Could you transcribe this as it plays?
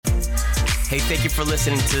Hey, thank you for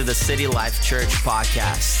listening to the City Life Church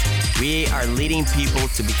podcast. We are leading people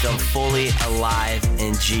to become fully alive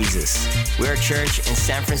in Jesus. We're a church in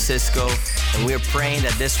San Francisco, and we're praying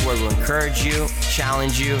that this word will encourage you,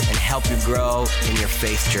 challenge you, and help you grow in your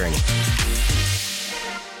faith journey.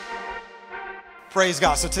 Praise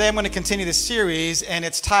God. So today I'm going to continue this series, and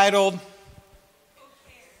it's titled,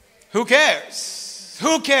 Who Cares?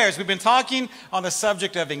 Who cares? We've been talking on the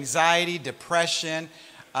subject of anxiety, depression,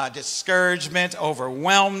 discouragement,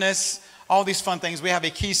 overwhelmness, all these fun things. We have a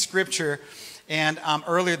key scripture, and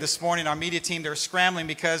earlier this morning, our media team, they were scrambling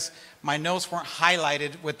because my notes weren't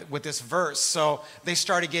highlighted with this verse, so they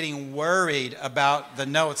started getting worried about the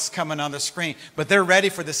notes coming on the screen, but they're ready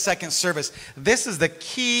for the second service. This is the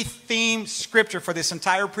key theme scripture for this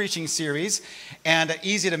entire preaching series, and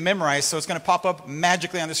easy to memorize, so it's going to pop up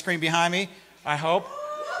magically on the screen behind me, I hope.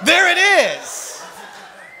 There it is!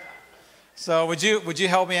 So would you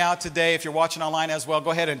help me out today? If you're watching online as well, go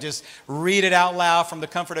ahead and just read it out loud from the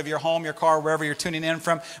comfort of your home, your car, wherever you're tuning in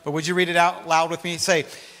from. But would you read it out loud with me? Say,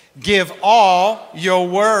 give all your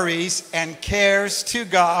worries and cares to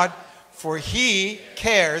God, for He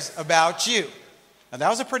cares about you. Now that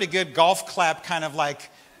was a pretty good golf clap kind of like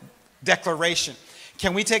declaration.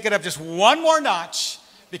 Can we take it up just one more notch?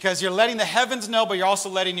 Because you're letting the heavens know, but you're also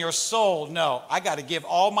letting your soul know. I got to give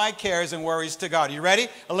all my cares and worries to God. You ready?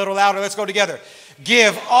 A little louder. Let's go together.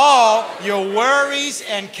 Give all your worries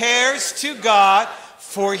and cares to God,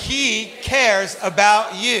 for He cares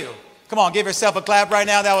about you. Come on, give yourself a clap right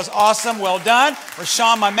now. That was awesome. Well done.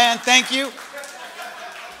 Rashawn, my man, thank you.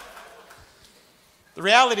 The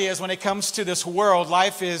reality is, when it comes to this world,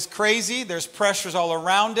 life is crazy. There's pressures all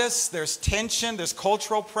around us. There's tension. There's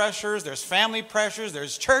cultural pressures. There's family pressures.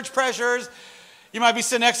 There's church pressures. You might be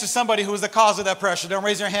sitting next to somebody who is the cause of that pressure. Don't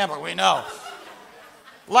raise your hand, but we know.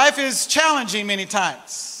 Life is challenging many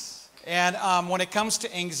times. And when it comes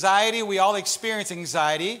to anxiety, we all experience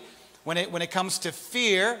anxiety. When it comes to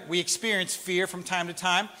fear, we experience fear from time to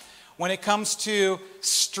time. When it comes to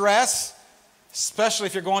stress, especially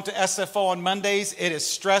if you're going to SFO on Mondays, it is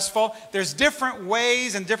stressful. There's different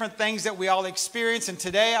ways and different things that we all experience. And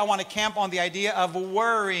today I want to camp on the idea of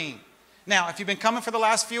worrying. Now, if you've been coming for the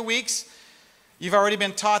last few weeks, you've already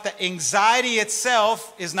been taught that anxiety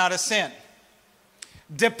itself is not a sin.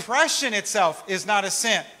 Depression itself is not a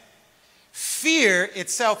sin. Fear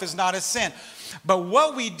itself is not a sin. But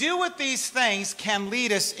what we do with these things can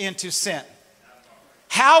lead us into sin.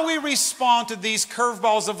 How we respond to these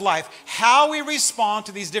curveballs of life, how we respond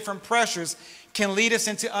to these different pressures can lead us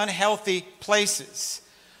into unhealthy places.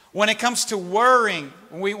 When it comes to worrying,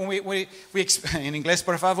 we en inglés,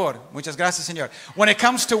 por favor. Muchas gracias, Señor. When it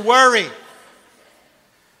comes to worry,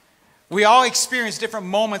 we all experience different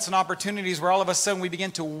moments and opportunities where all of a sudden we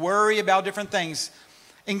begin to worry about different things.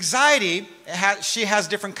 Anxiety, she has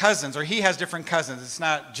different cousins, or he has different cousins. It's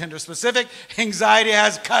not gender specific. Anxiety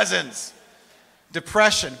has cousins.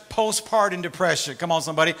 Depression, postpartum depression. Come on,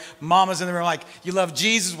 somebody. Mama's in the room like, you love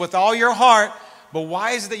Jesus with all your heart, but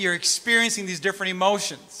why is it that you're experiencing these different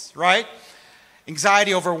emotions, right?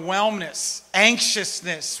 Anxiety, overwhelmness,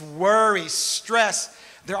 anxiousness, worry, stress.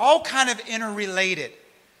 They're all kind of interrelated.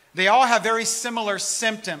 They all have very similar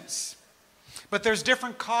symptoms. But there's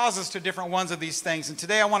different causes to different ones of these things. And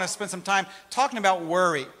today I want to spend some time talking about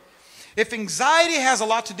worry. If anxiety has a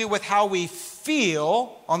lot to do with how we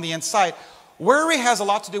feel on the inside, worry has a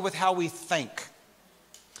lot to do with how we think.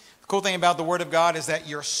 The cool thing about the Word of God is that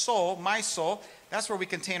your soul, my soul, that's where we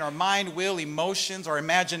contain our mind, will, emotions, our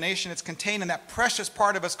imagination. It's contained in that precious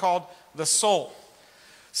part of us called the soul.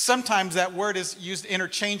 Sometimes that word is used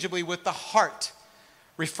interchangeably with the heart,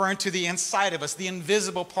 referring to the inside of us, the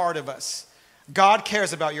invisible part of us. God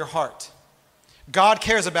cares about your heart. God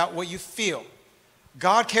cares about what you feel.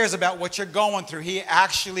 God cares about what you're going through. He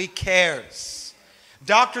actually cares.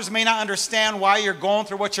 Doctors may not understand why you're going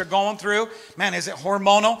through what you're going through. Man, is it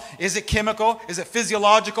hormonal? Is it chemical? Is it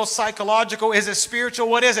physiological, psychological? Is it spiritual?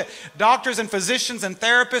 What is it? Doctors and physicians and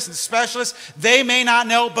therapists and specialists, they may not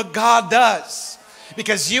know, but God does.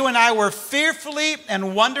 Because you and I were fearfully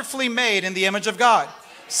and wonderfully made in the image of God.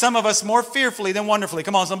 Some of us more fearfully than wonderfully.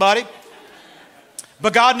 Come on, somebody.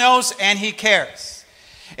 But God knows and He cares.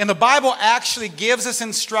 And the Bible actually gives us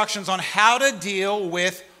instructions on how to deal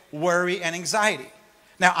with worry and anxiety.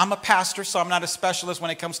 Now, I'm a pastor, so I'm not a specialist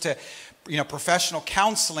when it comes to, professional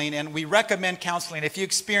counseling, and we recommend counseling. If you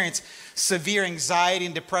experience severe anxiety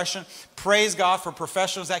and depression, praise God for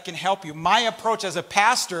professionals that can help you. My approach as a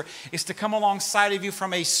pastor is to come alongside of you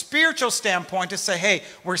from a spiritual standpoint to say, hey,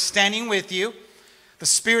 we're standing with you. The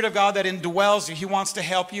Spirit of God that indwells you, He wants to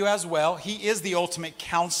help you as well. He is the ultimate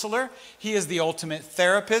counselor. He is the ultimate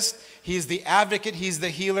therapist. He's the advocate. He's the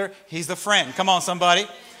healer. He's the friend. Come on, somebody.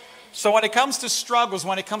 So when it comes to struggles,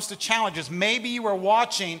 when it comes to challenges, maybe you were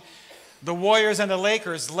watching the Warriors and the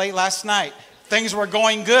Lakers late last night. Things were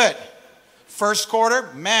going good. First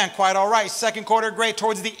quarter, man, quite all right. Second quarter, great.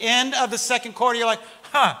 Towards the end of the second quarter, you're like,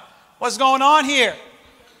 what's going on here?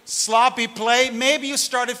 Sloppy play. Maybe you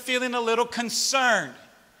started feeling a little concerned.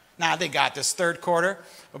 Nah, they got this third quarter.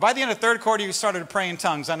 But by the end of the third quarter, you started to pray in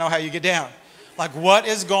tongues. I know how you get down. Like, what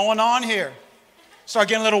is going on here? Start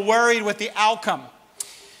getting a little worried with the outcome.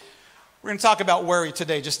 We're going to talk about worry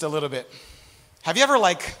today just a little bit. Have you ever,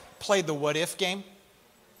 played the what if game?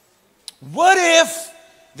 What if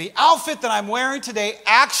the outfit that I'm wearing today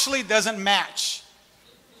actually doesn't match?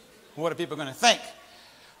 What are people going to think?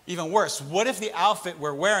 Even worse, what if the outfit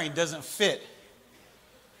we're wearing doesn't fit?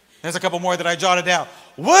 There's a couple more that I jotted down.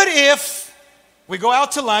 What if we go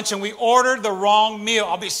out to lunch and we order the wrong meal?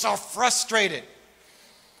 I'll be so frustrated.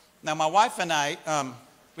 Now, my wife and I,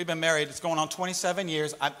 we've been married. It's going on 27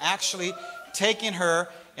 years. I'm actually taking her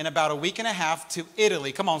in about a week and a half to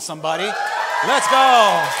Italy. Come on, somebody. Let's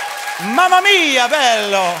go. Mamma mia,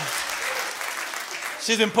 bello.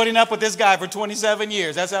 She's been putting up with this guy for 27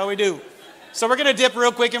 years. That's how we do. So we're going to dip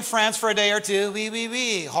real quick in France for a day or two. Oui, oui,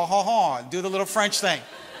 oui. Ha, ha, ha. Do the little French thing.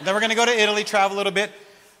 Then we're going to go to Italy, travel a little bit.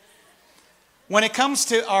 When it comes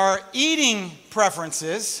to our eating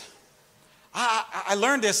preferences, I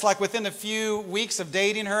learned this within a few weeks of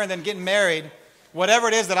dating her and then getting married. Whatever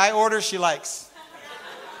it is that I order, she likes.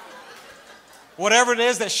 Whatever it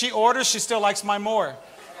is that she orders, she still likes mine more.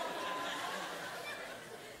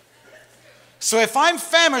 So if I'm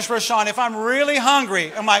famished, Rashawn, if I'm really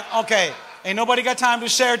hungry, I'm like, okay, ain't nobody got time to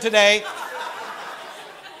share today.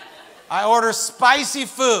 I order spicy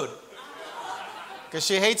food because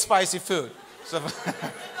she hates spicy food. So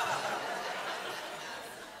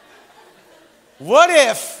what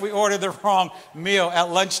if we order the wrong meal at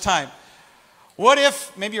lunchtime? What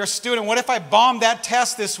if, maybe you're a student, what if I bomb that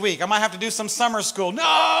test this week? I might have to do some summer school.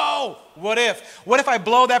 No! What if? What if I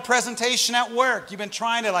blow that presentation at work? You've been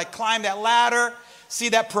trying to climb that ladder, see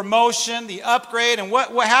that promotion, the upgrade, and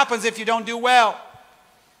what happens if you don't do well?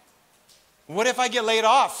 What if I get laid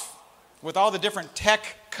off with all the different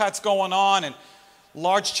tech cuts going on and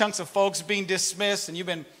large chunks of folks being dismissed, and you've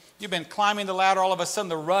been climbing the ladder, all of a sudden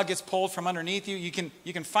the rug gets pulled from underneath you. You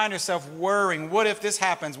can find yourself worrying. What if this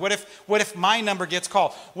happens? What if my number gets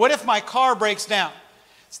called? What if my car breaks down?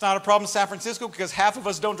 It's not a problem in San Francisco because half of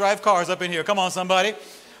us don't drive cars up in here. Come on, somebody.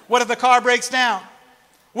 What if the car breaks down?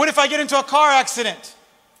 What if I get into a car accident?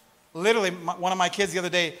 Literally, one of my kids the other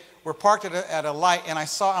day were parked at a light, and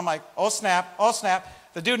I'm like, oh snap, oh snap.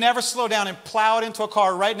 The dude never slowed down and plowed into a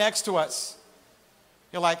car right next to us.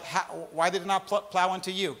 You're like, why did it not plow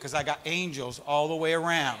into you? Because I got angels all the way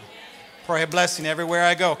around. Pray a blessing everywhere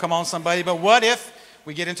I go. Come on, somebody. But what if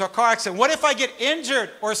we get into a car accident? What if I get injured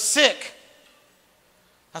or sick?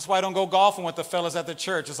 That's why I don't go golfing with the fellas at the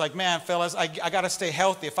church. It's like, man, fellas, I got to stay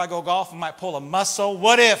healthy. If I go golf, I might pull a muscle.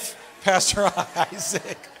 What if, Pastor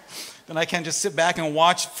Isaac? Then I can just sit back and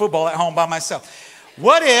watch football at home by myself.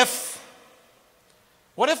 What if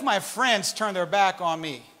my friends turn their back on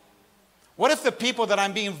me? What if the people that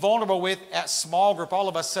I'm being vulnerable with at small group all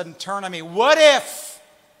of a sudden turn on me? What if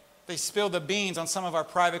they spill the beans on some of our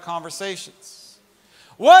private conversations?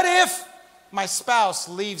 What if my spouse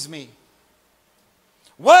leaves me?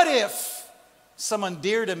 What if someone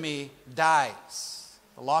dear to me dies?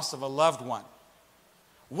 The loss of a loved one.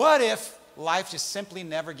 What if life just simply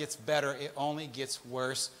never gets better? It only gets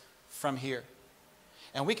worse from here.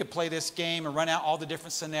 And we could play this game and run out all the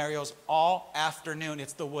different scenarios all afternoon.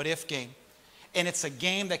 It's the what if game. And it's a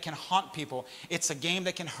game that can haunt people. It's a game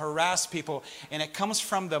that can harass people. And it comes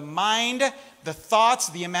from the mind, the thoughts,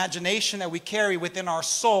 the imagination that we carry within our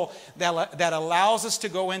soul that allows us to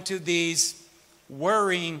go into these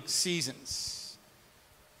worrying seasons.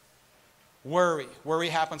 Worry. Worry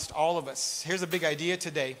happens to all of us. Here's a big idea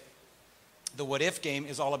today. The what if game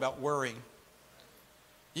is all about worrying.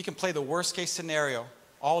 You can play the worst case scenario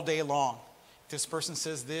all day long. If this person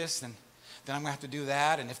says this, then I'm going to have to do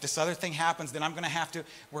that. And if this other thing happens, then I'm going to have to.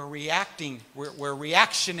 We're reacting. We're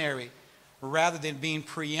reactionary rather than being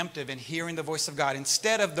preemptive and hearing the voice of God.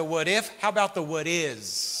 Instead of the what if, how about the what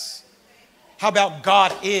is? How about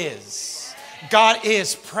God is? God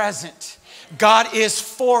is present. God is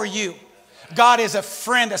for you. God is a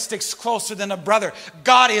friend that sticks closer than a brother.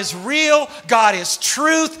 God is real. God is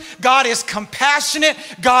truth. God is compassionate.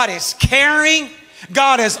 God is caring.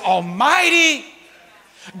 God is almighty.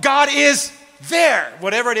 God is there.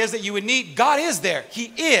 Whatever it is that you would need, God is there. He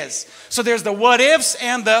is. So there's the what ifs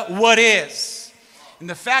and the what is. And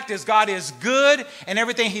the fact is, God is good, and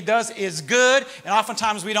everything he does is good. And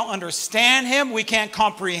oftentimes we don't understand him. We can't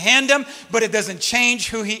comprehend him, but it doesn't change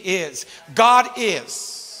who he is. God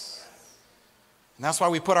is. And that's why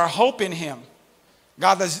we put our hope in him.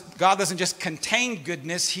 God doesn't just contain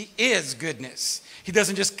goodness. He is goodness. He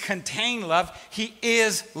doesn't just contain love. He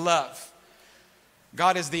is love.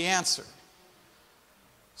 God is the answer.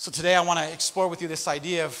 So today I want to explore with you this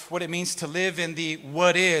idea of what it means to live in the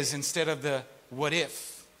what is instead of the what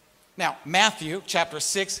if. Now, Matthew chapter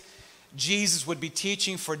 6, Jesus would be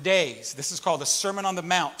teaching for days. This is called the Sermon on the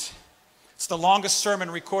Mount. It's the longest sermon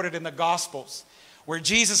recorded in the Gospels, where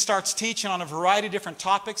Jesus starts teaching on a variety of different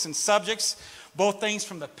topics and subjects, both things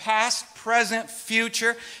from the past, present,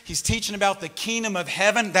 future. He's teaching about the kingdom of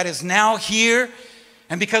heaven that is now here.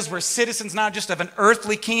 And because we're citizens not just of an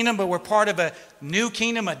earthly kingdom, but we're part of a new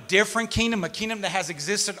kingdom, a different kingdom, a kingdom that has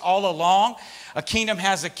existed all along. A kingdom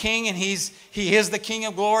has a king, and he is the King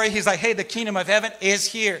of glory. He's like, hey, the kingdom of heaven is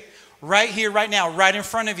here, right now, right in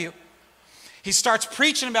front of you. He starts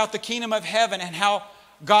preaching about the kingdom of heaven and how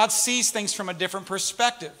God sees things from a different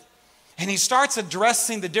perspective. And he starts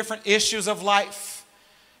addressing the different issues of life.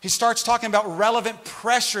 He starts talking about relevant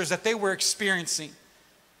pressures that they were experiencing.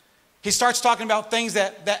 He starts talking about things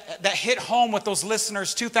that hit home with those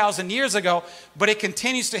listeners 2,000 years ago, but it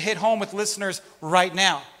continues to hit home with listeners right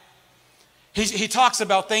now. He talks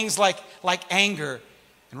about things like anger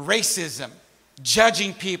and racism,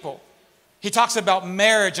 judging people. He talks about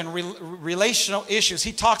marriage and relational issues.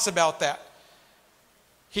 He talks about that.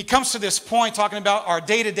 He comes to this point talking about our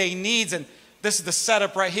day-to-day needs, and this is the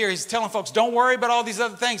setup right here. He's telling folks, don't worry about all these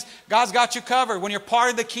other things. God's got you covered. When you're part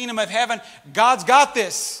of the kingdom of heaven, God's got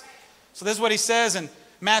this. So this is what he says in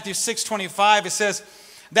Matthew 6:25. It says,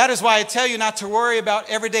 that is why I tell you not to worry about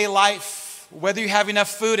everyday life, whether you have enough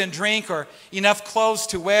food and drink or enough clothes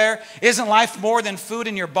to wear. Isn't life more than food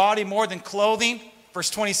in your body, more than clothing? Verse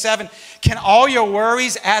 27, can all your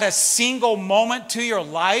worries add a single moment to your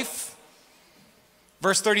life?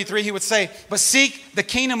 Verse 33, he would say, but seek the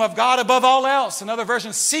kingdom of God above all else. Another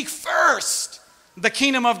version, seek first the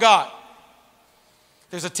kingdom of God.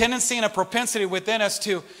 There's a tendency and a propensity within us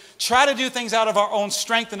to try to do things out of our own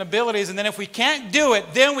strength and abilities, and then if we can't do it,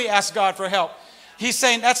 then we ask God for help. He's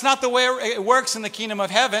saying that's not the way it works in the kingdom of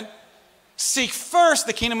heaven. Seek first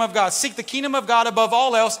the kingdom of God. Seek the kingdom of God above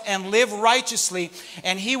all else and live righteously,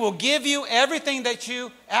 and he will give you everything that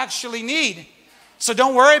you actually need. So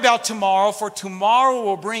don't worry about tomorrow, for tomorrow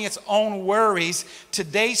will bring its own worries.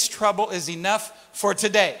 Today's trouble is enough for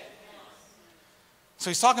today. So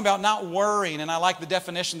he's talking about not worrying, and I like the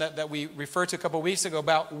definition that we referred to a couple of weeks ago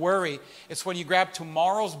about worry. It's when you grab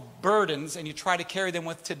tomorrow's burdens and you try to carry them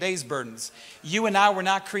with today's burdens. You and I were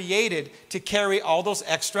not created to carry all those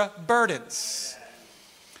extra burdens.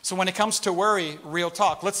 So when it comes to worry, real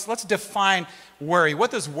talk, let's define worry. What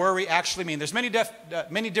does worry actually mean? There's many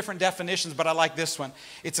different definitions, but I like this one.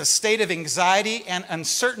 It's a state of anxiety and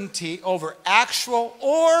uncertainty over actual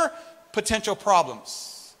or potential problems.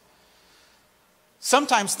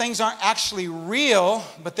 Sometimes things aren't actually real,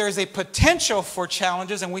 but there's a potential for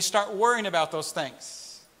challenges, and we start worrying about those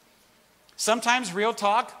things. Sometimes, real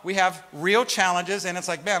talk, we have real challenges, and it's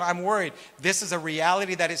like, man, I'm worried. This is a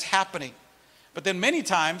reality that is happening. But then many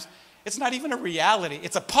times, it's not even a reality.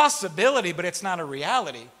 It's a possibility, but it's not a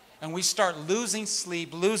reality. And we start losing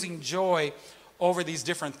sleep, losing joy over these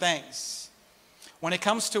different things. When it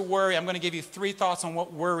comes to worry, I'm going to give you 3 thoughts on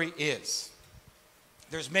what worry is.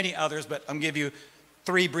 There's many others, but I'm going to give you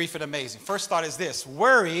 3 brief and amazing. First thought is this: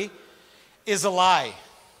 worry is a lie.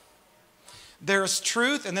 There's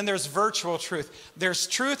truth, and then there's virtual truth. There's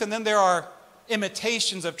truth, and then there are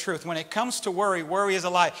imitations of truth. When it comes to worry, worry is a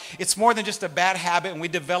lie. It's more than just a bad habit, and we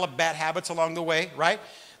develop bad habits along the way, right?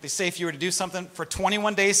 They say if you were to do something for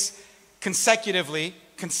 21 days consecutively,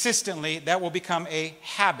 consistently, that will become a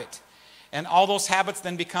habit. And all those habits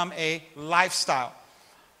then become a lifestyle.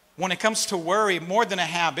 When it comes to worry, more than a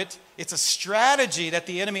habit, it's a strategy that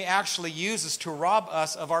the enemy actually uses to rob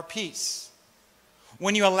us of our peace.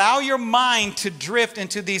 When you allow your mind to drift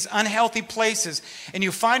into these unhealthy places and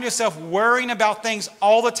you find yourself worrying about things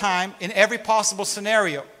all the time in every possible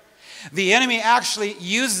scenario, the enemy actually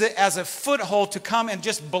uses it as a foothold to come and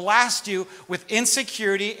just blast you with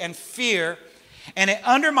insecurity and fear, and it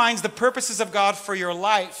undermines the purposes of God for your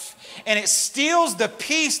life, and it steals the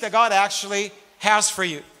peace that God actually has for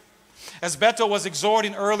you. As Beto was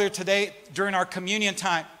exhorting earlier today during our communion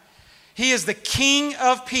time, He is the King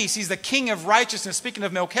of peace. He's the King of righteousness. Speaking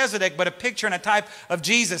of Melchizedek, but a picture and a type of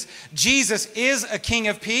Jesus. Jesus is a King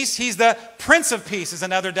of peace. He's the Prince of peace is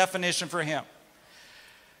another definition for him.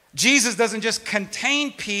 Jesus doesn't just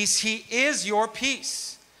contain peace. He is your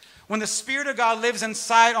peace. When the Spirit of God lives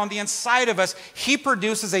on the inside of us, he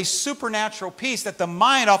produces a supernatural peace that the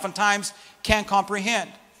mind oftentimes can't comprehend.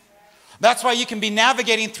 That's why you can be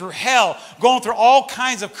navigating through hell, going through all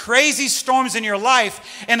kinds of crazy storms in your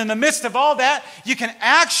life. And in the midst of all that, you can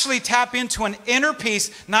actually tap into an inner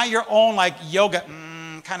peace, not your own like yoga,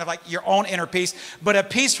 kind of like your own inner peace, but a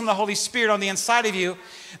peace from the Holy Spirit on the inside of you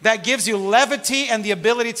that gives you levity and the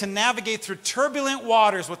ability to navigate through turbulent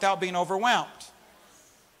waters without being overwhelmed.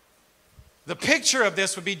 The picture of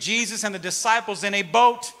this would be Jesus and the disciples in a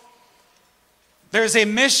boat. There is a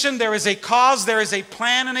mission, there is a cause, there is a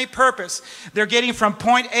plan and a purpose. They're getting from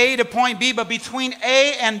point A to point B, but between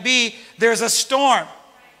A and B, there's a storm.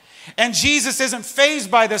 And Jesus isn't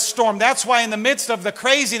fazed by this storm. That's why in the midst of the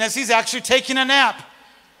craziness, he's actually taking a nap.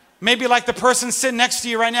 Maybe like the person sitting next to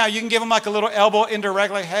you right now, you can give them like a little elbow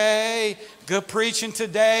indirect, like, hey, good preaching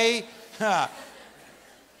today.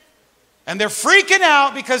 And they're freaking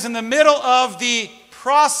out because in the middle of the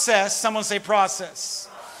process, someone say process.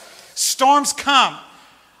 Storms come,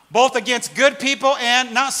 both against good people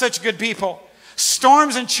and not such good people.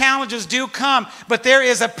 Storms and challenges do come, but there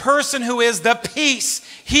is a person who is the peace.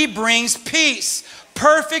 He brings peace,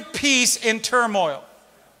 perfect peace in turmoil.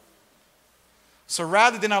 So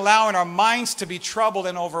rather than allowing our minds to be troubled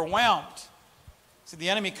and overwhelmed, see, the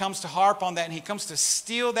enemy comes to harp on that and he comes to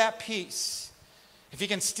steal that peace. If he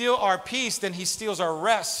can steal our peace, then he steals our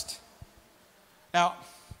rest. Now,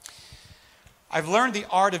 I've learned the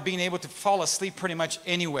art of being able to fall asleep pretty much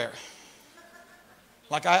anywhere.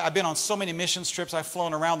 Like I've been on so many mission trips. I've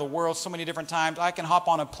flown around the world so many different times. I can hop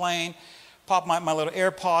on a plane, pop my little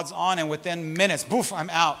AirPods on, and within minutes, poof, I'm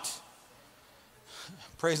out.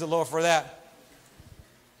 Praise the Lord for that.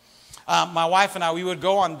 My wife and I, we would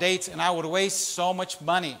go on dates, and I would waste so much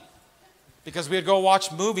money because we would go watch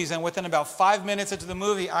movies, and within about 5 minutes into the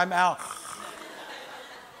movie, I'm out.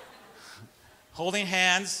 Holding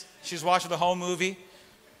hands. She's watching the whole movie.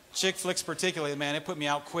 Chick flicks particularly, man, it put me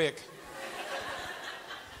out quick.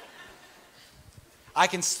 I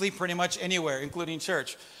can sleep pretty much anywhere, including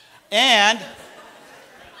church. And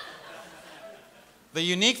the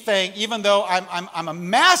unique thing, even though I'm a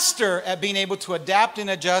master at being able to adapt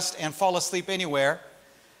and adjust and fall asleep anywhere,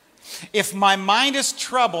 if my mind is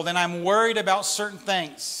troubled and I'm worried about certain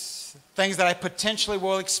things that I potentially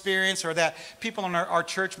will experience or that people in our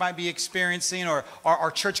church might be experiencing or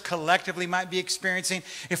our church collectively might be experiencing,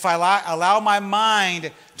 if I allow my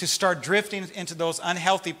mind to start drifting into those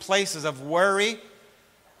unhealthy places of worry,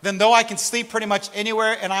 then though I can sleep pretty much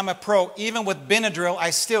anywhere and I'm a pro, even with Benadryl,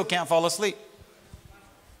 I still can't fall asleep.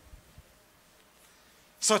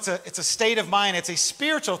 So it's a state of mind. It's a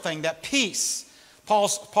spiritual thing, that peace.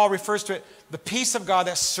 Paul refers to it, the peace of God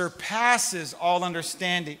that surpasses all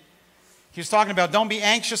understanding. He was talking about don't be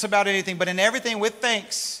anxious about anything, but in everything with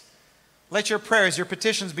thanks, let your prayers, your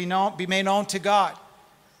petitions be made known to God.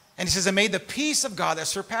 And he says, and may the peace of God that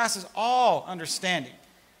surpasses all understanding,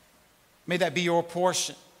 may that be your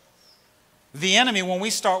portion. The enemy, when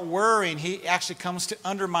we start worrying, he actually comes to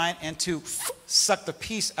undermine and to suck the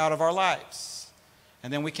peace out of our lives.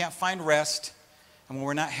 And then we can't find rest. And when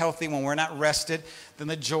we're not healthy, when we're not rested, then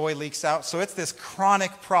the joy leaks out. So it's this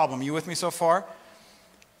chronic problem. You with me so far?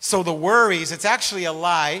 So the worries, it's actually a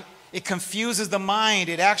lie. It confuses the mind.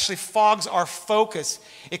 It actually fogs our focus.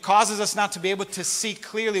 It causes us not to be able to see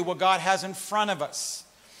clearly what God has in front of us.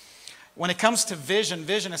 When it comes to vision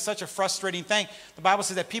is such a frustrating thing. The Bible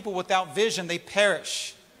says that people without vision, they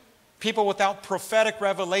perish. People without prophetic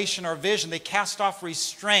revelation or vision, they cast off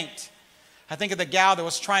restraint. I think of the gal that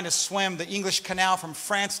was trying to swim the English Canal from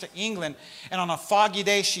France to England. And on a foggy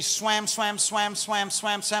day, she swam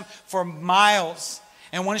for miles.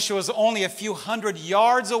 And when she was only a few hundred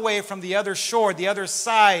yards away from the other shore, the other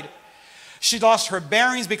side, she lost her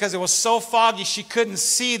bearings because it was so foggy she couldn't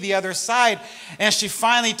see the other side. And she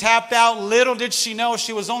finally tapped out. Little did she know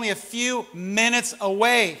she was only a few minutes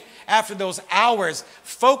away. After those hours,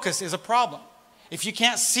 focus is a problem. If you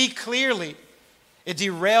can't see clearly, it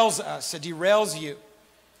derails us. It derails you.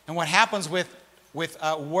 And what happens with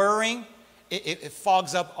worrying, it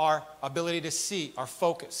fogs up our ability to see, our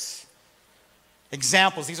focus.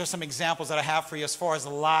 Examples. These are some examples that I have for you as far as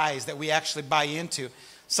lies that we actually buy into.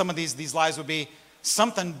 Some of these lies would be,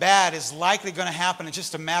 something bad is likely going to happen in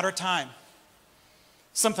just a matter of time.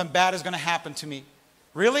 Something bad is going to happen to me.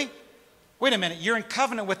 Really? Wait a minute. You're in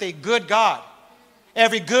covenant with a good God.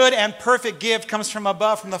 Every good and perfect gift comes from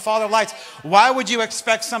above, from the Father of lights. Why would you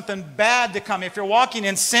expect something bad to come? If you're walking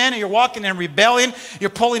in sin, or you're walking in rebellion, you're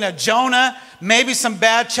pulling a Jonah, maybe some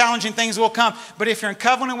bad, challenging things will come. But if you're in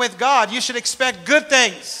covenant with God, you should expect good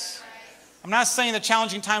things. I'm not saying that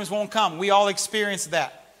challenging times won't come. We all experience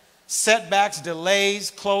that. Setbacks, delays,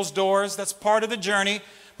 closed doors, that's part of the journey.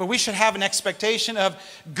 But we should have an expectation of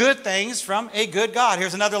good things from a good God.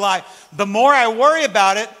 Here's another lie. The more I worry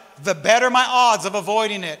about it, the better my odds of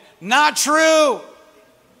avoiding it. Not true.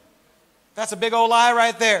 That's a big old lie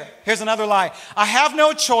right there. Here's another lie. I have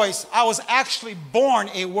no choice. I was actually born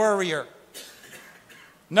a worrier.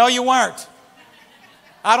 No, you weren't.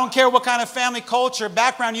 I don't care what kind of family culture,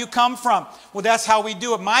 background you come from. Well, that's how we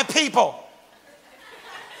do it. My people.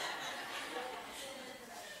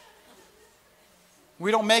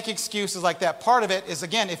 We don't make excuses like that. Part of it is,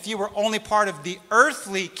 again, if you were only part of the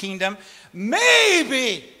earthly kingdom,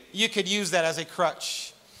 maybe you could use that as a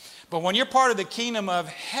crutch. But when you're part of the kingdom of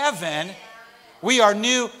heaven, we are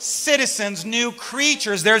new citizens, new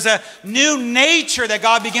creatures. There's a new nature that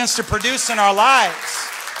God begins to produce in our lives.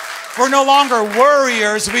 We're no longer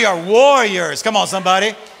worriers, we are warriors. Come on,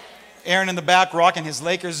 somebody. Aaron in the back rocking his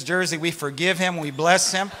Lakers jersey. We forgive him, we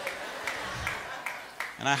bless him.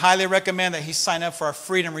 And I highly recommend that he sign up for our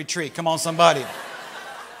freedom retreat. Come on, somebody.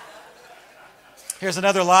 Here's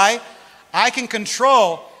another lie. I can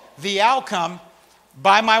control the outcome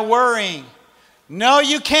by my worrying. No,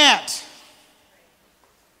 you can't.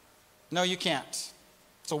 No, you can't.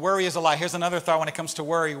 So worry is a lie. Here's another thought when it comes to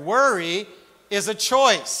worry. Worry is a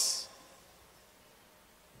choice.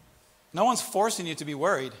 No one's forcing you to be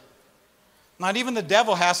worried. Not even the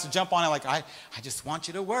devil has to jump on it like, I just want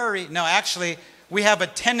you to worry. No, actually, we have a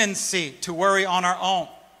tendency to worry on our own.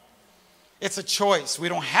 It's a choice. We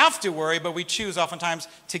don't have to worry, but we choose oftentimes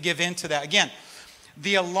to give in to that. Again,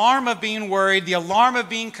 the alarm of being worried, the alarm of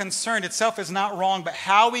being concerned itself is not wrong, but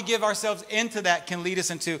how we give ourselves into that can lead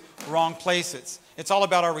us into wrong places. It's all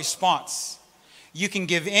about our response. You can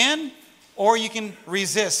give in or you can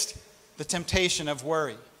resist the temptation of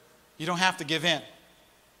worry. You don't have to give in.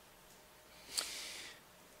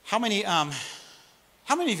 How many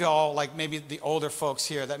of y'all, like maybe the older folks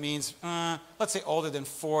here, that means, let's say older than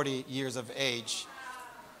 40 years of age?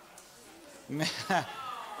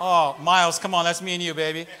 Oh, Miles, come on, that's me and you,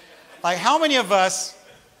 baby. Like, how many of us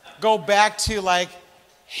go back to like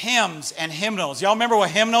hymns and hymnals? Y'all remember what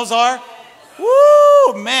hymnals are?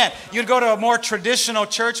 Woo, man. You'd go to a more traditional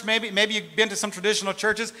church, maybe you've been to some traditional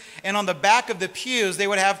churches, and on the back of the pews, they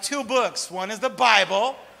would have two books. One is the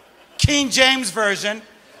Bible, King James Version.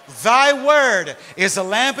 Thy word is a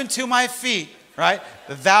lamp unto my feet, right?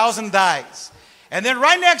 The thous and thys. And then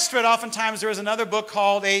right next to it, oftentimes there is another book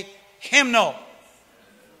called a hymnal.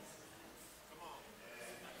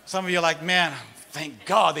 Some of you are like, man, thank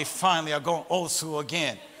God they finally are going old school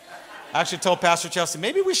again. I actually told Pastor Chelsea,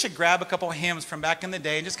 maybe we should grab a couple of hymns from back in the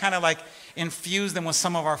day and just kind of like infuse them with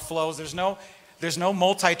some of our flows. There's no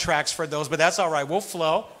multi-tracks for those, but that's all right. We'll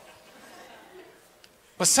flow.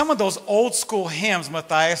 But some of those old school hymns,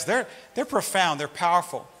 Matthias, they're profound, they're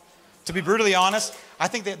powerful. To be brutally honest, I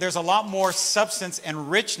think that there's a lot more substance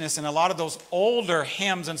and richness in a lot of those older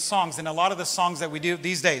hymns and songs than a lot of the songs that we do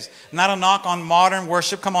these days. Not a knock on modern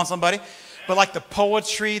worship, come on somebody, but like the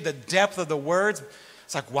poetry, the depth of the words,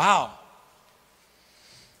 it's like, wow.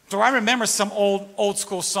 So I remember some old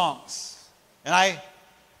school songs. And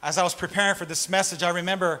as I was preparing for this message, I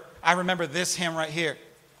remember this hymn right here.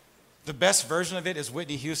 The best version of it is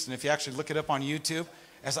Whitney Houston. If you actually look it up on YouTube,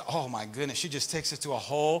 it's like, oh my goodness, she just takes it to a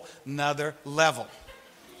whole nother level.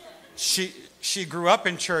 She grew up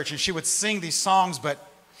in church and she would sing these songs, but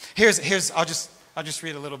I'll just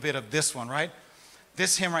read a little bit of this one, right?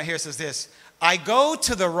 This hymn right here says this: I go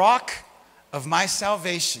to the rock of my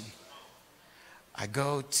salvation. I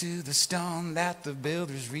go to the stone that the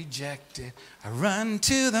builders rejected. I run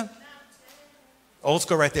to the old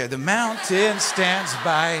school right there. The mountain stands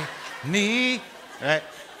by me, right?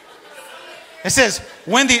 It says,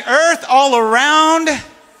 when the earth all around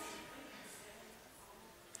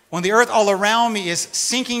me is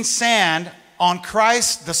sinking sand, on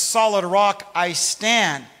Christ the solid rock I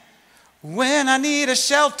stand. When I need a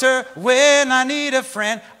shelter, when I need a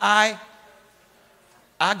friend, I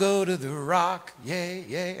go to the rock, yeah,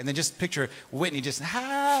 yeah. And then just picture Whitney just,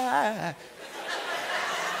 hi.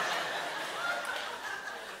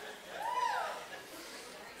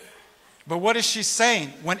 But what is she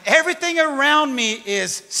saying? When everything around me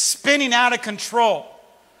is spinning out of control,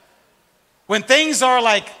 when things are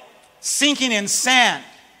like sinking in sand,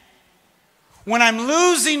 when I'm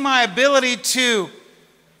losing my ability to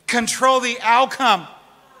control the outcome,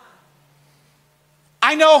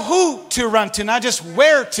 I know who to run to, not just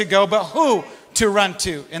where to go, but who to run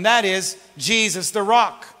to. And that is Jesus, the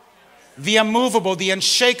rock. The immovable, the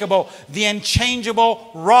unshakable, the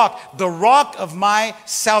unchangeable rock. The rock of my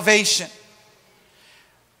salvation.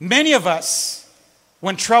 Many of us,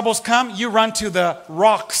 when troubles come, you run to the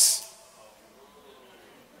rocks.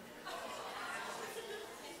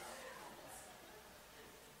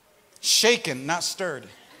 Shaken, not stirred.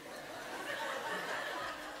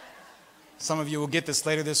 Some of you will get this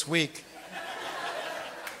later this week.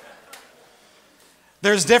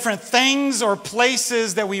 There's different things or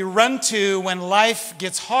places that we run to when life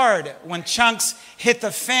gets hard, when chunks hit the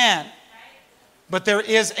fan. But there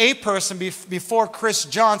is a person before Chris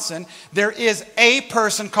Johnson, there is a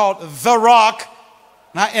person called The Rock,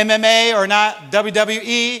 not MMA or not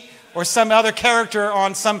WWE or some other character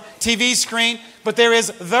on some TV screen, but there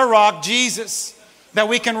is The Rock, Jesus, that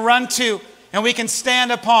we can run to and we can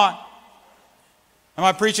stand upon. Am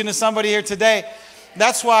I preaching to somebody here today?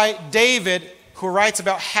 That's why David, who writes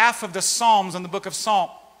about half of the Psalms in the book of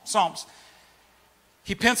Psalms,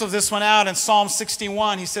 he pencils this one out in Psalm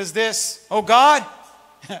 61. He says this, oh God,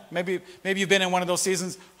 maybe you've been in one of those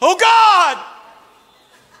seasons, oh God!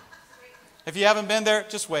 If you haven't been there,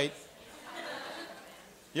 just wait.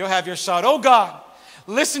 You'll have your shot. Oh God,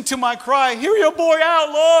 listen to my cry. Hear your boy out,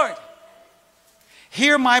 Lord.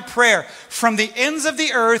 Hear my prayer. From the ends of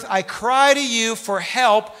the earth, I cry to you for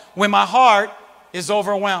help when my heart is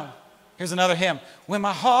overwhelmed. Here's another hymn. When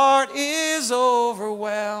my heart is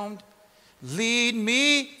overwhelmed, lead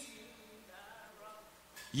me.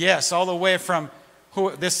 Yes, all the way from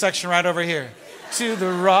this section right over here. To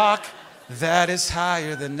the rock that is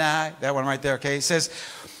higher than I. That one right there, okay? It says,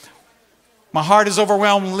 my heart is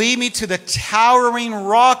overwhelmed. Lead me to the towering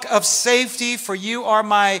rock of safety, for you are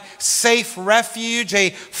my safe refuge, a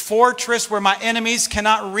fortress where my enemies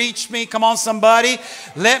cannot reach me. Come on, somebody.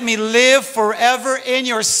 Let me live forever in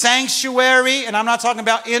your sanctuary. And I'm not talking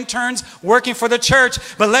about interns working for the church,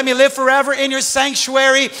 but let me live forever in your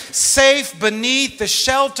sanctuary, safe beneath the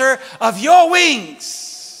shelter of your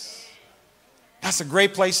wings. That's a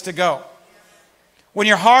great place to go. When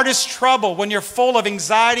your heart is troubled, when you're full of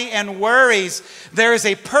anxiety and worries, there is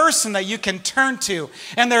a person that you can turn to.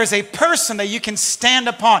 And there is a person that you can stand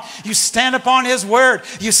upon. You stand upon His Word.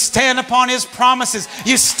 You stand upon His promises.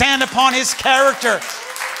 You stand upon His character.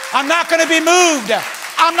 I'm not going to be moved.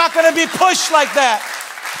 I'm not going to be pushed like that.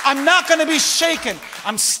 I'm not going to be shaken.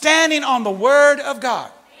 I'm standing on the Word of God.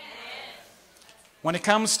 When it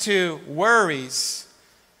comes to worries,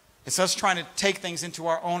 it's us trying to take things into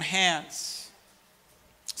our own hands.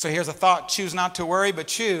 So here's a thought. Choose not to worry, but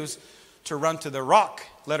choose to run to the rock.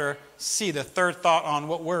 Letter C, the third thought on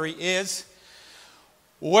what worry is.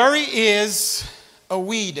 Worry is a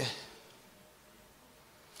weed.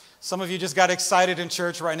 Some of you just got excited in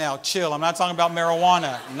church right now. Chill. I'm not talking about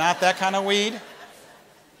marijuana. Not that kind of weed.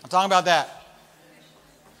 I'm talking about that.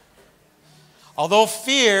 Although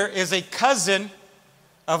fear is a cousin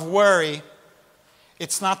of worry,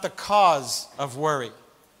 it's not the cause of worry.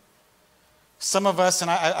 Some of us,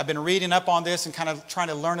 and I've been reading up on this and kind of trying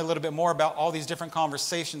to learn a little bit more about all these different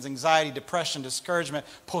conversations, anxiety, depression, discouragement,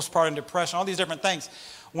 postpartum depression, all these different things.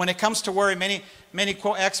 When it comes to worry, many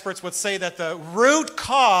quote experts would say that the root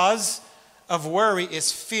cause of worry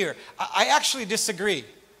is fear. I actually disagree.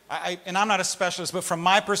 And I'm not a specialist, but from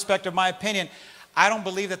my perspective, my opinion, I don't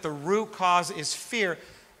believe that the root cause is fear,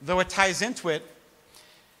 though it ties into it.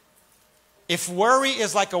 If worry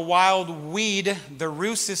is like a wild weed, the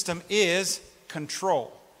root system is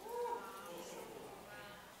control.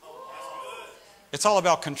 It's all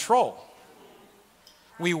about control.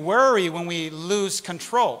 We worry when we lose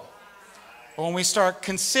control. Or when we start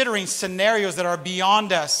considering scenarios that are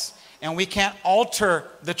beyond us and we can't alter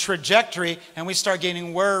the trajectory and we start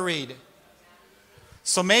getting worried.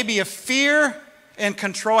 So maybe if fear and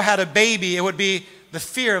control had a baby, it would be the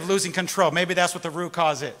fear of losing control. Maybe that's what the root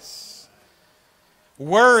cause is.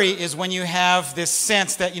 Worry is when you have this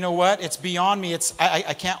sense that, you know what, it's beyond me.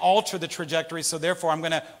 I can't alter the trajectory, so therefore I'm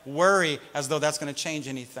going to worry as though that's going to change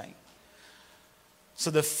anything. So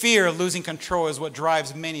the fear of losing control is what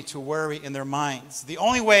drives many to worry in their minds. The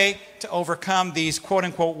only way to overcome these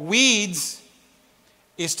quote-unquote weeds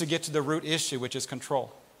is to get to the root issue, which is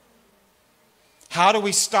control. How do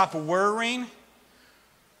we stop worrying?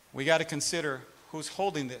 We got to consider who's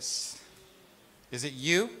holding this. Is it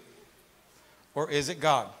you? Or is it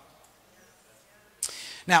God?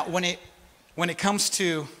 Now, when it comes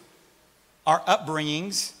to our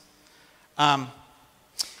upbringings,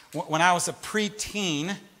 when I was a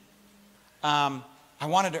preteen, I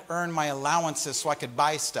wanted to earn my allowances so I could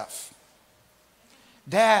buy stuff.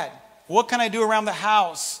 Dad, What can I do around the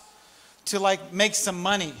house to like make some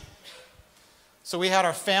money? So we had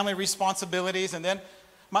our family responsibilities, and then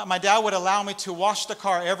my dad would allow me to wash the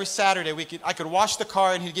car every Saturday. I could wash the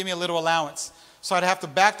car, and he'd give me a little allowance. So I'd have to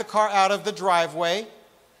back the car out of the driveway.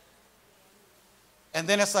 And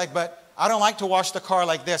then it's like, but I don't like to wash the car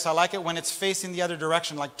like this. I like it when it's facing the other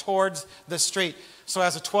direction, like towards the street. So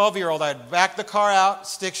as a 12-year-old, I'd back the car out,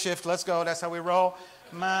 stick shift, let's go, that's how we roll.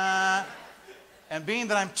 And being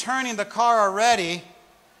that I'm turning the car already,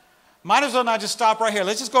 might as well not just stop right here.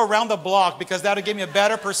 Let's just go around the block, because that'll give me a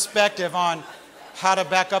better perspective on how to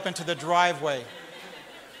back up into the driveway.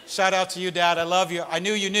 Shout out to you, Dad. I love you. I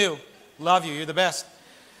knew you knew. Love you. You're the best.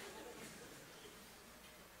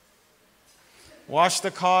 Wash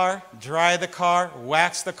the car, dry the car,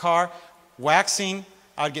 wax the car. Waxing,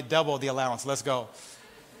 I'd get double the allowance. Let's go.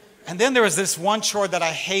 And then there was this one chore that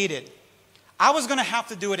I hated. I was going to have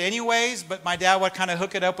to do it anyways, but my dad would kind of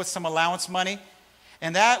hook it up with some allowance money.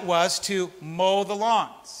 And that was to mow the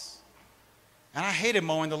lawns. And I hated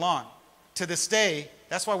mowing the lawn. To this day,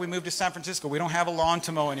 that's why we moved to San Francisco. We don't have a lawn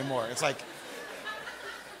to mow anymore. It's like,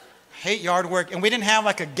 hate yard work. And we didn't have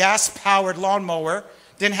like a gas-powered lawnmower.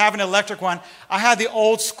 Didn't have an electric one. I had the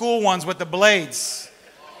old school ones with the blades.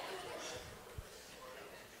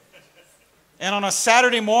 And on a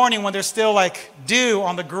Saturday morning when there's still like dew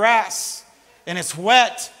on the grass and it's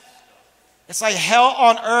wet, it's like hell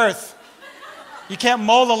on earth. You can't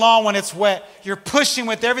mow the lawn when it's wet. You're pushing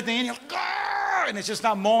with everything and you're like, "Grr!" and it's just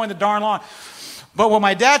not mowing the darn lawn. But what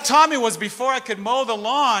my dad taught me was before I could mow the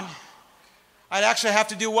lawn, I'd actually have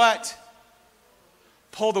to do what?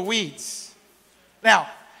 Pull the weeds. Now,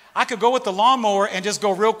 I could go with the lawnmower and just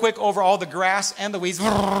go real quick over all the grass and the weeds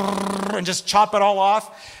and just chop it all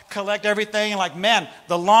off, collect everything, and like, man,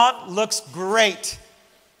 the lawn looks great.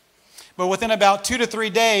 But within about 2 to 3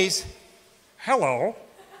 days, hello,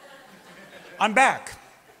 I'm back.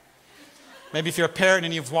 Maybe if you're a parent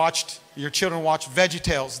and you've watched, your children watch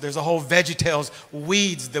VeggieTales, there's a whole VeggieTales,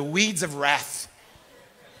 weeds, the weeds of wrath.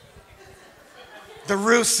 The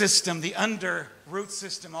root system, the under root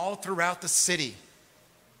system all throughout the city.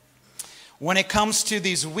 When it comes to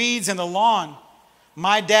these weeds in the lawn,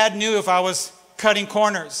 my dad knew if I was cutting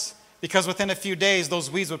corners, because within a few days, those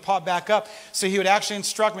weeds would pop back up. So he would actually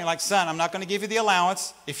instruct me like, son, I'm not going to give you the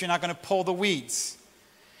allowance if you're not going to pull the weeds.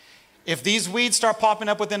 If these weeds start popping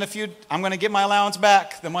up within a few, I'm going to get my allowance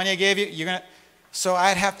back. The money I gave you, you're going to. So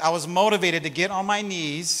I was motivated to get on my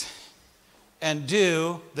knees and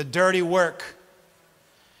do the dirty work.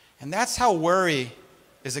 And that's how worry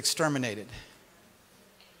is exterminated.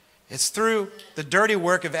 It's through the dirty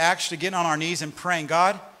work of actually getting on our knees and praying,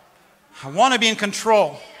 God, I want to be in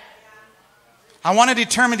control. I want to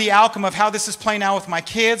determine the outcome of how this is playing out with my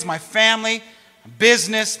kids, my family, my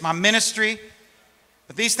business, my ministry.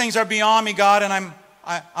 But these things are beyond me, God, and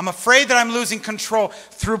I'm afraid that I'm losing control.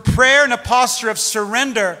 Through prayer and a posture of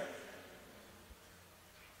surrender,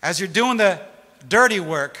 as you're doing the dirty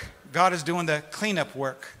work, God is doing the cleanup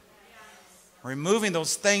work. Removing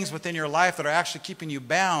those things within your life that are actually keeping you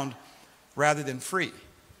bound rather than free.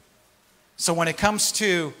 So when it comes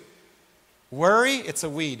to worry, it's a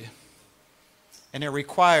weed. And it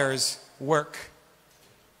requires work.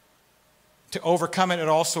 To overcome it, it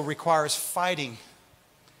also requires fighting.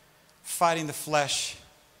 Fighting the flesh.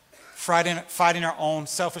 Fighting our own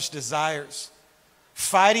selfish desires.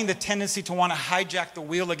 Fighting the tendency to want to hijack the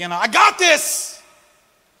wheel again. I got this!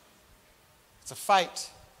 It's a fight.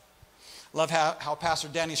 Love how Pastor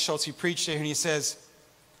Danny Schultz, he preached here and he says,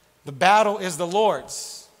 the battle is the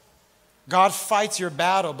Lord's. God fights your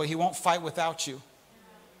battle, but he won't fight without you.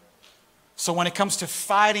 So when it comes to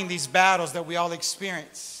fighting these battles that we all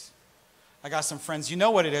experience, I got some friends, you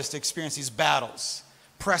know what it is to experience these battles,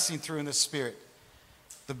 pressing through in the Spirit.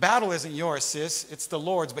 The battle isn't yours, sis, it's the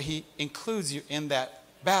Lord's, but he includes you in that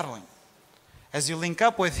battling. As you link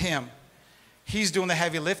up with him, he's doing the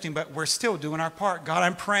heavy lifting, but we're still doing our part. God,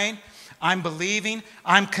 I'm praying. I'm believing,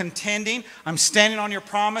 I'm contending, I'm standing on your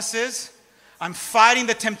promises, I'm fighting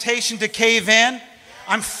the temptation to cave in,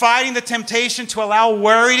 I'm fighting the temptation to allow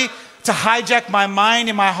worry to hijack my mind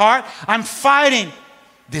and my heart. I'm fighting.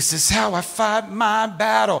 This is how I fight my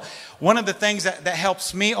battle. One of the things that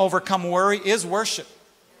helps me overcome worry is worship.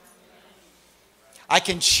 I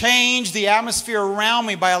can change the atmosphere around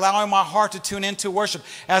me by allowing my heart to tune into worship.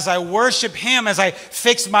 As I worship him, as I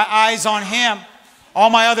fix my eyes on him, all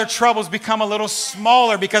my other troubles become a little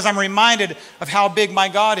smaller because I'm reminded of how big my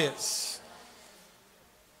God is.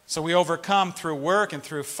 So we overcome through work and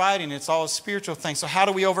through fighting. It's all a spiritual thing. So how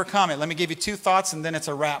do we overcome it? Let me give you 2 thoughts and then it's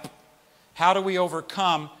a wrap. How do we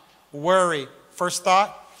overcome worry? First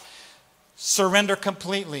thought, surrender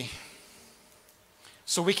completely.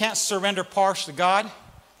 So we can't surrender partially. God,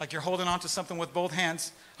 like you're holding on to something with both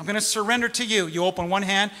hands. I'm going to surrender to you. You open one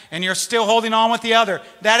hand and you're still holding on with the other.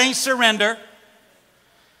 That ain't surrender.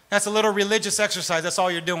 That's a little religious exercise. That's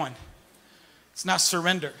all you're doing. It's not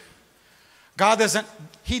surrender. God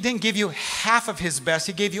He didn't give you half of His best.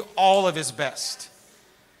 He gave you all of His best.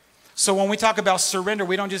 So when we talk about surrender,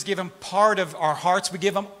 we don't just give Him part of our hearts. We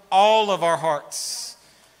give Him all of our hearts.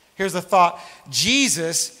 Here's the thought.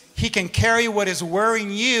 Jesus, He can carry what is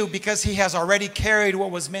worrying you because He has already carried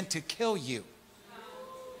what was meant to kill you.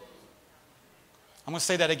 I'm going to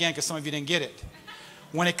say that again because some of you didn't get it.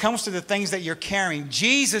 When it comes to the things that you're carrying,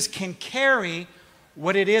 Jesus can carry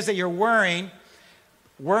what it is that you're worrying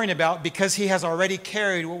about because He has already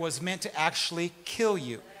carried what was meant to actually kill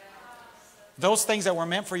you. Those things that were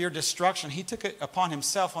meant for your destruction, He took it upon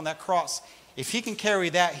Himself on that cross. If He can carry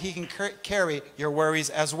that, He can carry your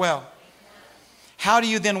worries as well. How do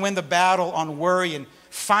you then win the battle on worry and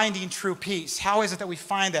finding true peace? How is it that we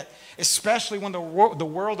find that? Especially when the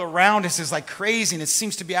world around us is like crazy and it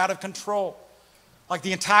seems to be out of control. Like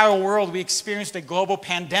the entire world, we experienced a global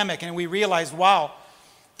pandemic and we realized, wow,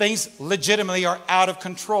 things legitimately are out of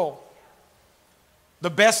control.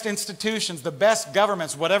 The best institutions, the best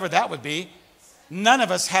governments, whatever that would be, none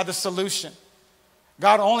of us had the solution.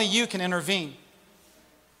 God, only you can intervene.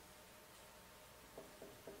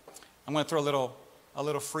 I'm going to throw a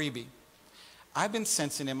little freebie. I've been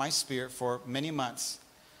sensing in my spirit for many months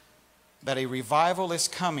that a revival is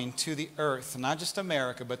coming to the earth, not just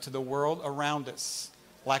America, but to the world around us,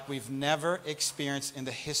 like we've never experienced in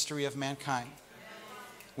the history of mankind.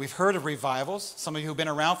 We've heard of revivals. Some of you who've been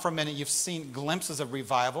around for a minute, you've seen glimpses of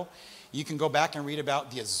revival. You can go back and read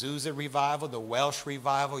about the Azusa revival, the Welsh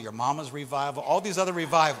revival, your mama's revival, all these other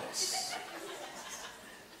revivals.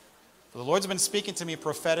 The Lord's been speaking to me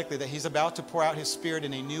prophetically that He's about to pour out His Spirit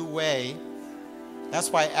in a new way. That's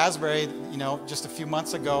why Asbury, just a few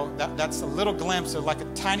months ago, that's a little glimpse of like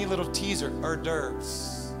a tiny little teaser, hors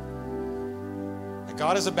d'oeuvres. That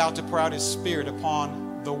God is about to pour out His Spirit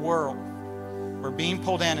upon the world. We're being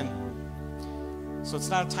pulled in, and so it's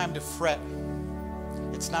not a time to fret.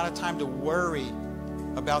 It's not a time to worry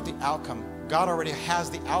about the outcome. God already has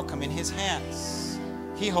the outcome in His hands.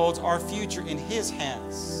 He holds our future in His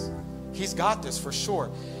hands. He's got this for sure.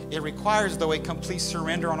 It requires, though, a complete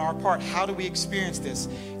surrender on our part. How do we experience this?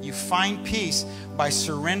 You find peace by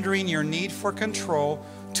surrendering your need for control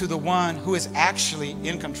to the one who is actually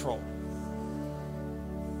in control.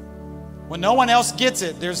 When no one else gets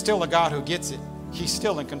it, there's still a God who gets it. He's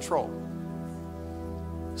still in control.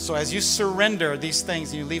 So as you surrender these things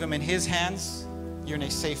and you leave them in His hands, you're in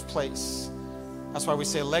a safe place. That's why we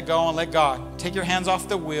say, let go and let God. Take your hands off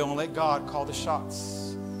the wheel and let God call the shots.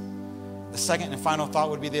 The second and final thought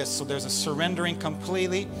would be this. So there's a surrendering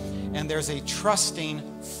completely and there's a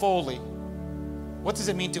trusting fully. What does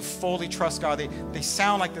it mean to fully trust God? They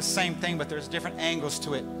sound like the same thing, but there's different angles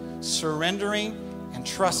to it. Surrendering and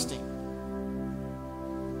trusting.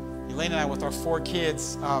 Elaine and I, with our 4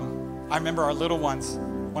 kids, I remember our little ones.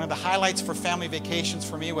 One of the highlights for family vacations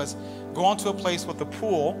for me was going to a place with a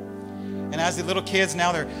pool. And as the little kids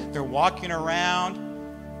now, they're walking around.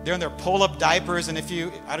 They're in their pull-up diapers, and I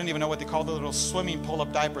don't even know what they call the little swimming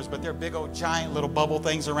pull-up diapers, but they're big old giant little bubble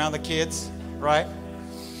things around the kids, right?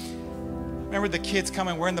 Remember the kids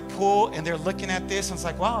coming, we're in the pool, and they're looking at this, and it's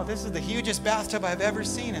like, wow, this is the hugest bathtub I've ever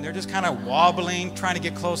seen, and they're just kind of wobbling, trying to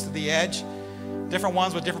get close to the edge. Different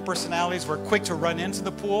ones with different personalities were quick to run into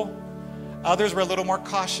the pool. Others were a little more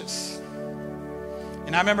cautious.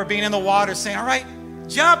 And I remember being in the water saying, all right,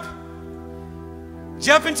 jump.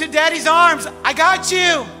 Jump into Daddy's arms. I got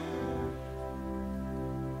you.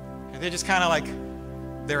 And they're just kind of like,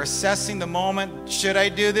 they're assessing the moment. Should I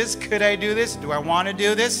do this? Could I do this? Do I want to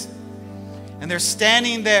do this? And they're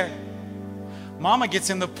standing there. Mama gets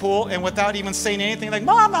in the pool and without even saying anything, like,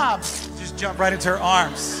 Mama, just jump right into her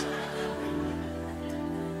arms.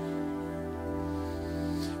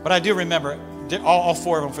 But I do remember, all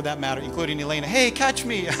 4 of them for that matter, including Elena, hey, catch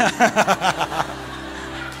me.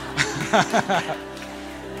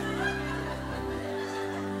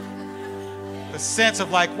 The sense of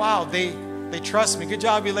like, wow, they trust me. Good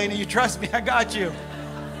job, Elena. You trust me. I got you.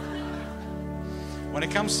 When it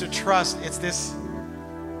comes to trust, it's this,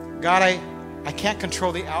 God, I can't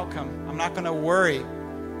control the outcome. I'm not going to worry,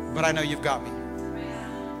 but I know you've got me.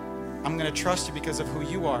 I'm going to trust you because of who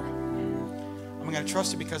you are. I'm going to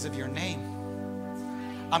trust you because of your name.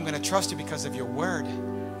 I'm going to trust you because of your word.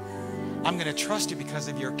 I'm going to trust you because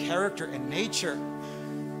of your character and nature.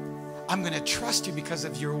 I'm going to trust you because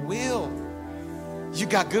of your will. You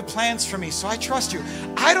got good plans for me, so I trust you.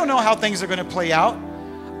 I don't know how things are going to play out.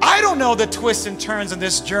 I I don't know the twists and turns in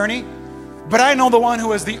this journey, but I know the one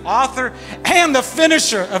who is the author and the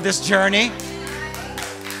finisher of this journey.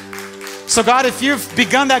 So God, if you've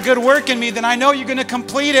begun that good work in me, then I know you're going to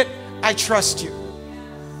complete it. I trust you.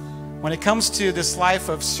 When it comes to this life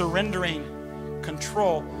of surrendering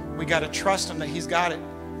control, we got to trust him that he's got it,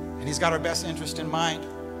 and he's got our best interest in mind.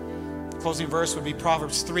 The closing verse would be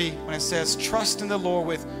Proverbs 3, when it says, trust in the Lord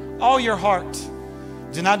with all your heart.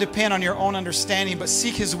 Do not depend on your own understanding, but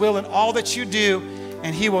seek his will in all that you do,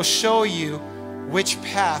 and he will show you which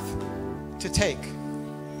path to take.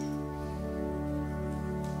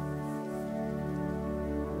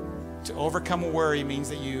 To overcome worry means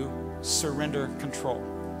that you surrender control.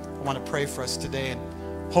 I want to pray for us today,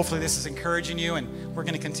 and hopefully this is encouraging you, and we're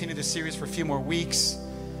going to continue this series for a few more weeks.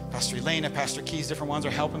 Pastor Elaine and Pastor Keys, different ones,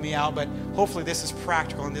 are helping me out, but hopefully this is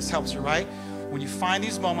practical and this helps you, right? When you find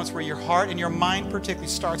these moments where your heart and your mind particularly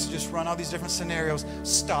starts to just run all these different scenarios,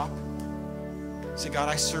 stop. Say, God,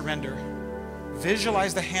 I surrender.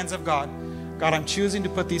 Visualize the hands of God. God, I'm choosing to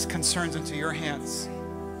put these concerns into your hands.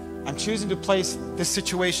 I'm choosing to place this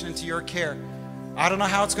situation into your care. I don't know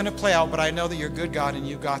how it's going to play out, but I know that you're good, God, and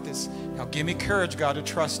you got this. Now give me courage, God, to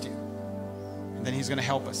trust you. And then he's going to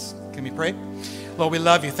help us. Can we pray? Lord, we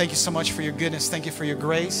love you. Thank you so much for your goodness. Thank you for your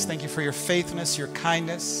grace. Thank you for your faithfulness, your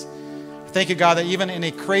kindness. Thank you, God, that even in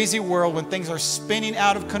a crazy world, when things are spinning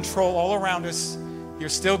out of control all around us, you're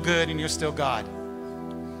still good and you're still God.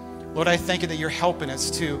 Lord, I thank you that you're helping us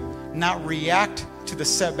to not react to the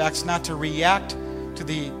setbacks, not to react to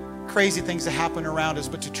the crazy things that happen around us,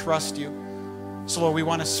 but to trust you. So, Lord, we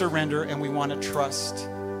want to surrender and we want to trust.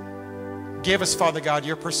 Give us, Father God,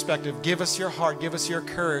 your perspective. Give us your heart. Give us your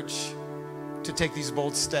courage to take these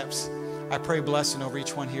bold steps. I pray blessing over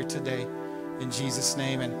each one here today in Jesus'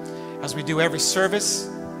 name. And as we do every service,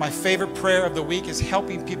 my favorite prayer of the week is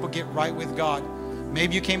helping people get right with God.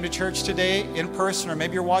 Maybe you came to church today in person, or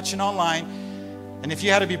maybe you're watching online. And if you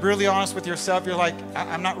had to be brutally honest with yourself, you're like,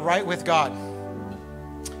 I'm not right with God.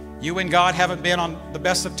 You and God haven't been on the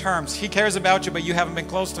best of terms. He cares about you, but you haven't been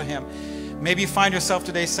close to him. Maybe you find yourself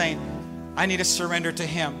today saying, I need to surrender to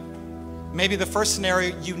him. Maybe the first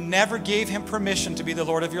scenario, you never gave him permission to be the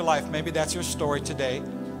Lord of your life. Maybe that's your story today.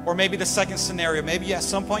 Or maybe the second scenario, maybe at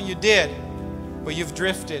some point you did, but you've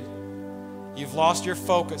drifted. You've lost your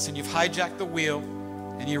focus and you've hijacked the wheel,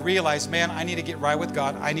 and you realize, man, I need to get right with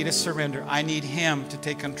God. I need to surrender. I need him to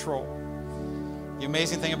take control. The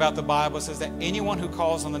amazing thing about the Bible says that anyone who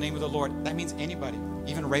calls on the name of the Lord, that means anybody,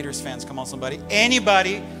 even Raiders fans, come on somebody.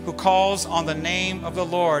 Anybody who calls on the name of the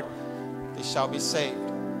Lord, they shall be saved.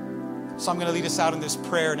 So I'm going to lead us out in this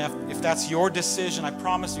prayer, and if that's your decision, I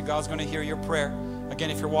promise you God's going to hear your prayer.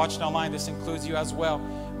 Again, if you're watching online, this includes you as well.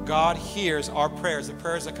 God hears our prayers, the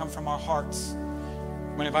prayers that come from our hearts.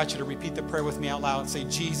 I'm going to invite you to repeat the prayer with me out loud and say,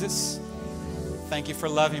 Jesus, thank you for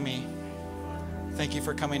loving me. Thank you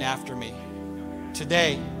for coming after me.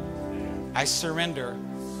 Today, I surrender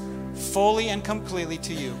fully and completely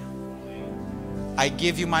to you. I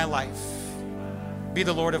give you my life. Be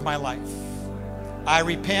the Lord of my life. I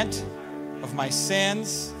repent of my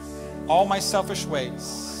sins, all my selfish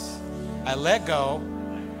ways. I let go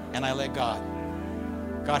and I let God.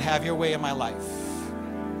 God, have your way in my life.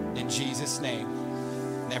 In Jesus' name.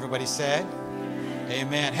 And everybody said,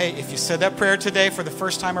 amen. Hey, if you said that prayer today for the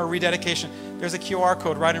first time or rededication, there's a QR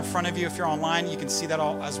code right in front of you. If you're online, you can see that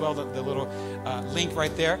all as well, the little link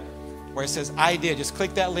right there where it says, I did. Just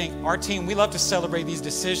click that link. Our team, we love to celebrate these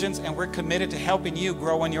decisions, and we're committed to helping you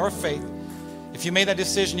grow in your faith. If you made that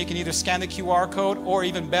decision, you can either scan the QR code, or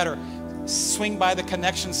even better, swing by the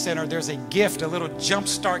Connection Center. There's a gift, a little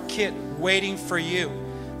jumpstart kit waiting for you.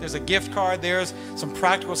 There's a gift card, there's some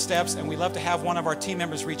practical steps, and we love to have one of our team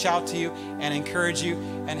members reach out to you and encourage you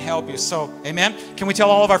and help you. So, amen. Can we tell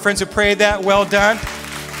all of our friends who prayed that? Well done.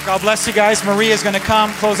 God bless you guys. Maria is going to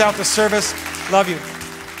come, close out the service. Love you.